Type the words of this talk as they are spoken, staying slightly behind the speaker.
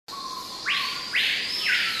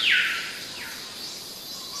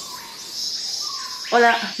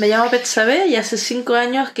Hola, me llamo Betsabe y hace 5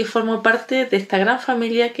 años que formo parte de esta gran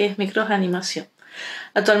familia que es Mikros Animation.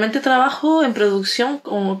 Actualmente trabajo en producción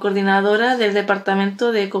como coordinadora del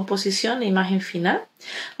departamento de composición e imagen final,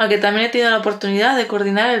 aunque también he tenido la oportunidad de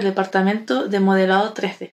coordinar el departamento de modelado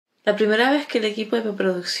 3D. La primera vez que el equipo de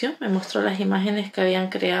preproducción me mostró las imágenes que habían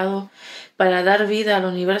creado para dar vida al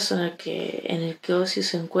universo en el que Ozzy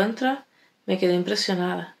se encuentra, me quedé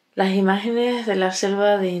impresionada. Las imágenes de la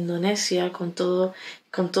selva de Indonesia con todo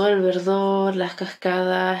el verdor, las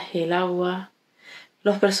cascadas, el agua,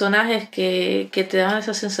 los personajes que te dan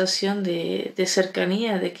esa sensación de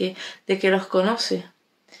cercanía, de que los conoces.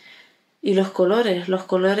 Y los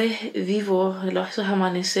colores vivos, esos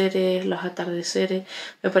amaneceres, los atardeceres,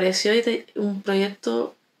 me pareció un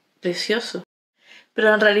proyecto precioso.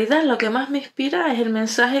 Pero en realidad lo que más me inspira es el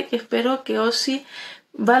mensaje que espero que Ozzy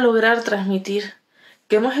va a lograr transmitir.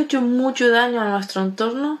 Que hemos hecho mucho daño a nuestro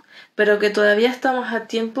entorno, pero que todavía estamos a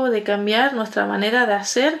tiempo de cambiar nuestra manera de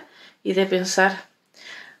hacer y de pensar.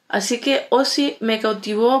 Así que Ozzy me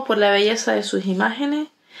cautivó por la belleza de sus imágenes,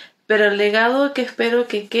 pero el legado que espero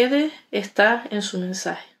que quede está en su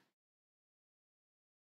mensaje.